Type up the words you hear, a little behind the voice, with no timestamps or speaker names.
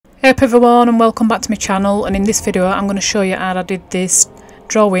up everyone and welcome back to my channel, and in this video I'm going to show you how I did this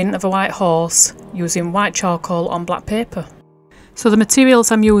drawing of a white horse using white charcoal on black paper. So the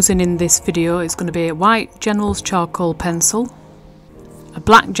materials I'm using in this video is going to be a white General's charcoal pencil, a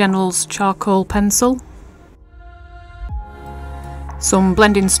black General's charcoal pencil, some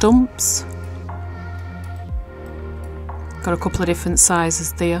blending stumps, got a couple of different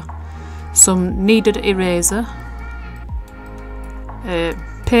sizes there, some kneaded eraser,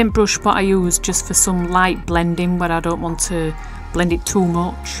 paintbrush what I use just for some light blending where I don't want to blend it too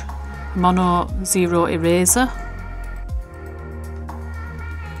much, mono zero eraser,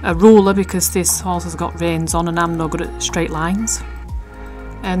 a ruler because this horse has got reins on and I'm no good at straight lines,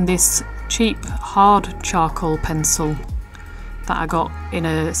 and this cheap hard charcoal pencil that I got in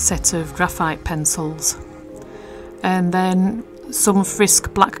a set of graphite pencils, and then some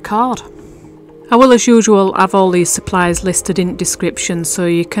Frisk black card. I will, as usual, have all these supplies listed in description, so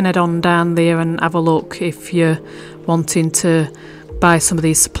you can head on down there and have a look if you're wanting to buy some of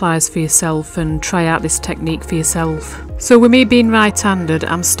these supplies for yourself and try out this technique for yourself. So with me being right-handed,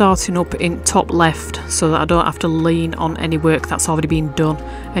 I'm starting up in top left so that I don't have to lean on any work that's already been done,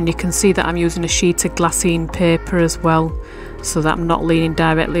 and you can see that I'm using a sheet of glassine paper as well, so that I'm not leaning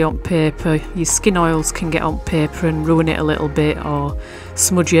directly on paper. Your skin oils can get on paper and ruin it a little bit or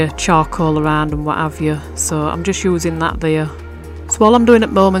smudge your charcoal around and what have you, so I'm just using that there. So all I'm doing at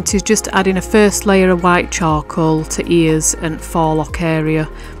the moment is just adding a first layer of white charcoal to ears and forelock area.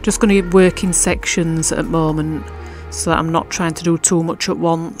 I'm just going to work in sections at the moment so that I'm not trying to do too much at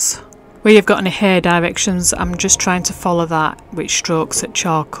once. Where you've got any hair directions, I'm just trying to follow that with strokes at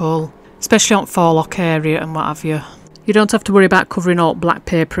charcoal, especially on forelock area and what have you. You don't have to worry about covering all black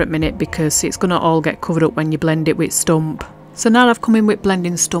paper at the minute because it's going to all get covered up when you blend it with stump. So now I've come in with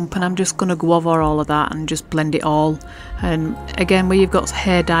blending stump and I'm just going to go over all of that and just blend it all. And again, where you've got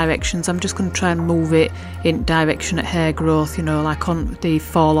hair directions, I'm just going to try and move it in direction at hair growth, you know, like on the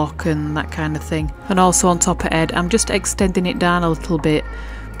forelock and that kind of thing. And also on top of head, I'm just extending it down a little bit.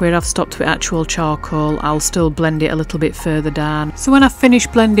 Where I've stopped with actual charcoal, I'll still blend it a little bit further down. So when I finish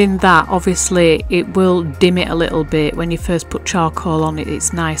blending that, obviously it will dim it a little bit. When you first put charcoal on it,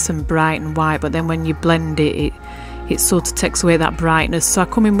 it's nice and bright and white, but then when you blend it, it sort of takes away that brightness. So I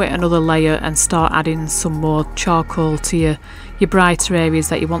come in with another layer and start adding some more charcoal to your brighter areas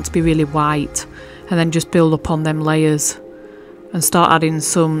that you want to be really white, and then just build up on them layers and start adding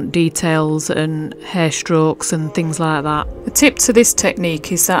some details and hair strokes and things like that. The tip to this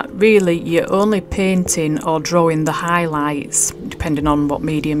technique is that really you're only painting or drawing the highlights depending on what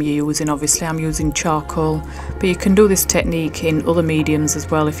medium you're using. Obviously I'm using charcoal, but you can do this technique in other mediums as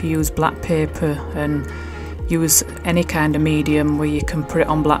well if you use black paper and use any kind of medium where you can put it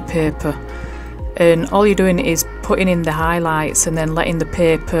on black paper. And all you're doing is putting in the highlights and then letting the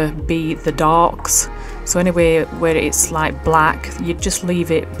paper be the darks. So anyway, where it's like black, you just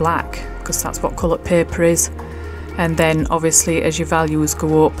leave it black because that's what coloured paper is. And then obviously as your values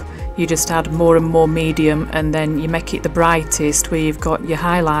go up, you just add more and more medium, and then you make it the brightest where you've got your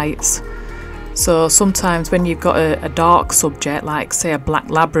highlights. So sometimes when you've got a dark subject, like say a black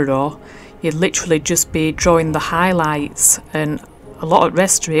Labrador, you'd literally just be drawing the highlights and a lot of the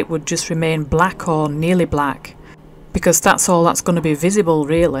rest of it would just remain black or nearly black, because that's all that's going to be visible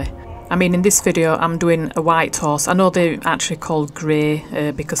really. I mean, in this video I'm doing a white horse. I know they're actually called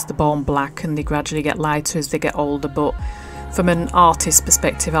grey because they're born black and they gradually get lighter as they get older, but from an artist's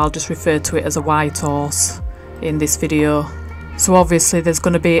perspective I'll just refer to it as a white horse in this video. So obviously there's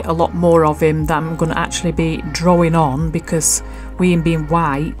going to be a lot more of him that I'm going to actually be drawing on, because with him being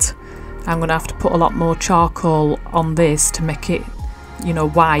white I'm going to have to put a lot more charcoal on this to make it, you know,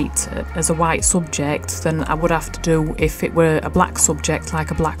 white as a white subject than I would have to do if it were a black subject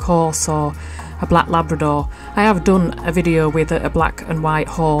like a black horse or a black Labrador. I have done a video with a black and white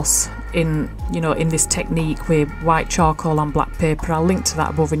horse in, you know, in this technique with white charcoal on black paper. I'll link to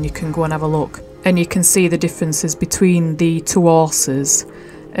that above and you can go and have a look, and you can see the differences between the two horses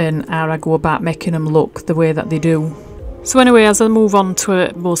and how I go about making them look the way that they do. So anyway, as I move on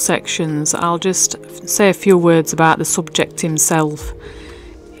to more sections, I'll just say a few words about the subject himself.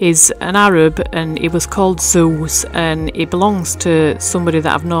 He's an Arab and he was called Zeus, and he belongs to somebody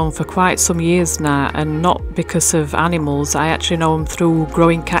that I've known for quite some years now, and not because of animals. I actually know him through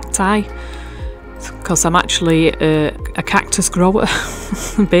growing cacti, because I'm actually a cactus grower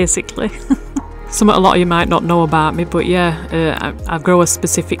basically. Something a lot of you might not know about me, but yeah, I grow a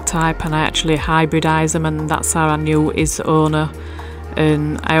specific type and I actually hybridise them, and that's how I knew his owner.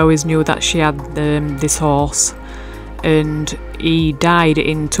 And I always knew that she had this horse, and he died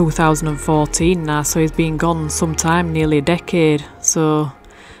in 2014 now, so he's been gone some time, nearly a decade. So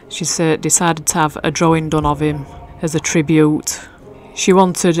She's decided to have a drawing done of him as a tribute. She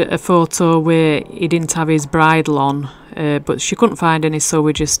wanted a photo where he didn't have his bridle on, but she couldn't find any, so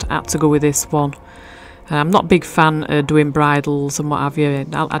we just had to go with this one. I'm not a big fan of doing bridles and what have you.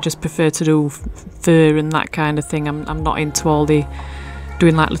 I just prefer to do fur and that kind of thing. I'm not into all the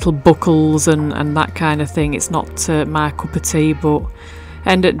doing like little buckles and that kind of thing. It's not my cup of tea, but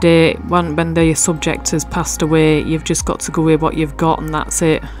end of the day, when the subject has passed away, you've just got to go with what you've got, and that's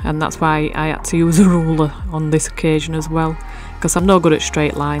it. And that's why I had to use a ruler on this occasion as well, because I'm no good at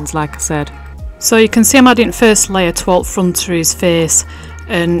straight lines, like I said. So you can see I'm adding first layer to alt front to his face,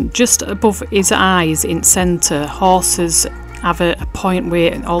 and just above his eyes in centre, horses have a point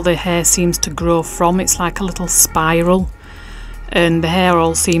where all the hair seems to grow from. It's like a little spiral, and the hair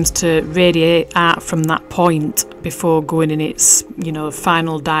all seems to radiate out from that point before going in its, you know,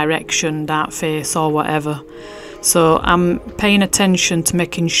 final direction, dark face or whatever. So I'm paying attention to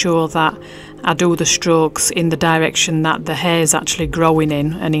making sure that I do the strokes in the direction that the hair is actually growing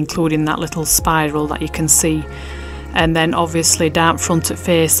in, and including that little spiral that you can see. And then obviously down front at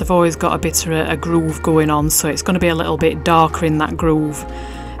face, I've always got a bit of a groove going on, so it's going to be a little bit darker in that groove,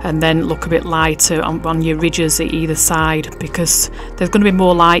 and then look a bit lighter on your ridges at either side, because there's going to be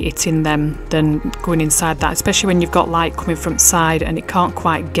more light hitting them than going inside that, especially when you've got light coming from the side and it can't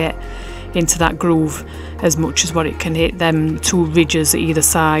quite get into that groove as much as what it can hit them two ridges at either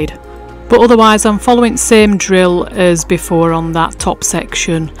side. But otherwise I'm following the same drill as before on that top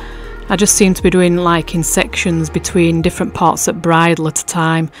section. I just seem to be doing like in sections between different parts at bridle at a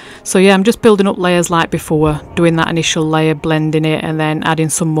time. So yeah, I'm just building up layers like before, doing that initial layer, blending it, and then adding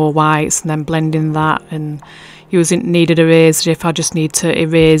some more whites, and then blending that, and using kneaded eraser if I just need to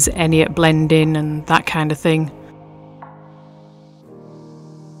erase any at blending and that kind of thing.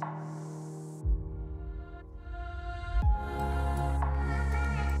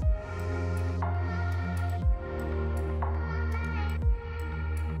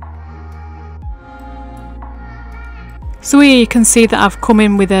 So here you can see that I've come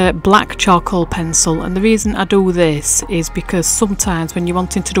in with a black charcoal pencil, and the reason I do this is because sometimes when you're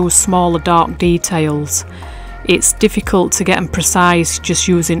wanting to do smaller dark details, it's difficult to get them precise just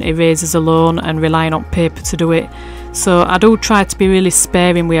using erasers alone and relying on paper to do it. So I do try to be really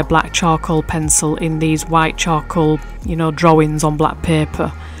sparing with a black charcoal pencil in these white charcoal, you know, drawings on black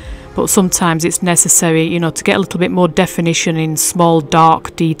paper. But sometimes it's necessary, you know, to get a little bit more definition in small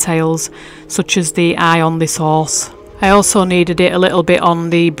dark details, such as the eye on this horse. I also needed it a little bit on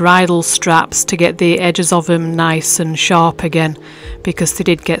the bridle straps to get the edges of them nice and sharp again, because they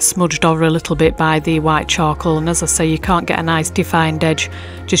did get smudged over a little bit by the white charcoal, and as I say, you can't get a nice defined edge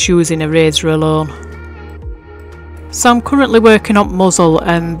just using a razor alone. So I'm currently working on muzzle,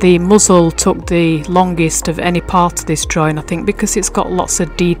 and the muzzle took the longest of any part of this drawing, I think, because it's got lots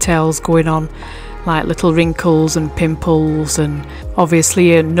of details going on, like little wrinkles and pimples, and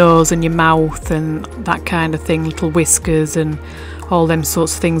obviously your nose and your mouth and that kind of thing, little whiskers and all them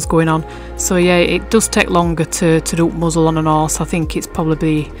sorts of things going on. So yeah, it does take longer to do muzzle on an horse. I think it's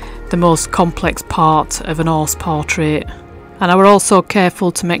probably the most complex part of an horse portrait. And I were also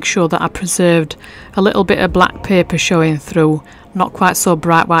careful to make sure that I preserved a little bit of black paper showing through, not quite so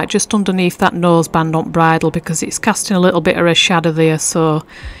bright white, just underneath that noseband on bridle, because it's casting a little bit of a shadow there, so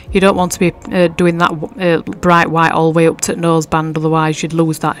you don't want to be doing that bright white all the way up to the noseband, otherwise you'd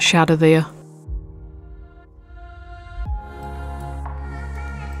lose that shadow there.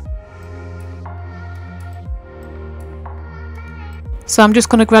 So I'm just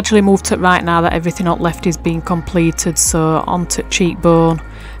going to gradually move to it right now that everything on left is being completed. So onto cheekbone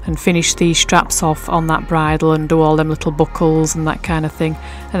and finish these straps off on that bridle and do all them little buckles and that kind of thing.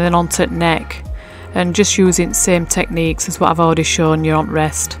 And then onto neck, and just using the same techniques as what I've already shown you on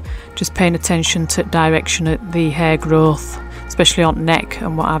rest. Just paying attention to direction at the hair growth, especially on neck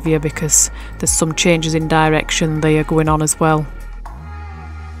and what have you, because there's some changes in direction there going on as well.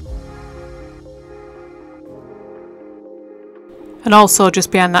 And also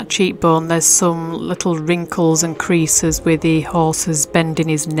just behind that cheekbone there's some little wrinkles and creases where the horse is bending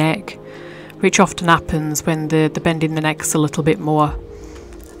his neck, which often happens when the bend in the neck's a little bit more.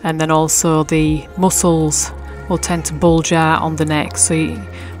 And then also the muscles will tend to bulge out on the neck, so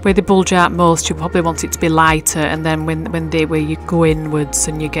where they bulge out most you probably want it to be lighter, and then where you go inwards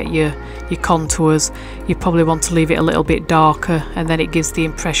and you get your contours, you probably want to leave it a little bit darker, and then it gives the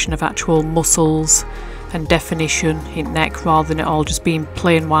impression of actual muscles and definition in neck rather than it all just being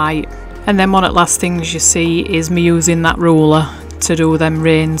plain white. And then one of the last things you see is me using that ruler to do them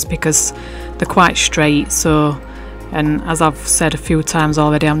reins, because they're quite straight, so, and as I've said a few times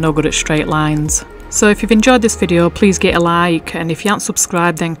already, I'm no good at straight lines. So if you've enjoyed this video, please get a like, and if you aren't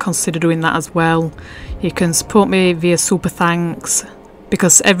subscribed then consider doing that as well. You can support me via super thanks,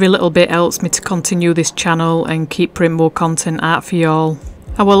 because every little bit helps me to continue this channel and keep putting more content out for y'all.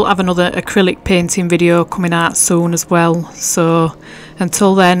 I will have another acrylic painting video coming out soon as well, so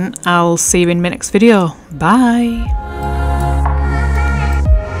until then I'll see you in my next video. Bye!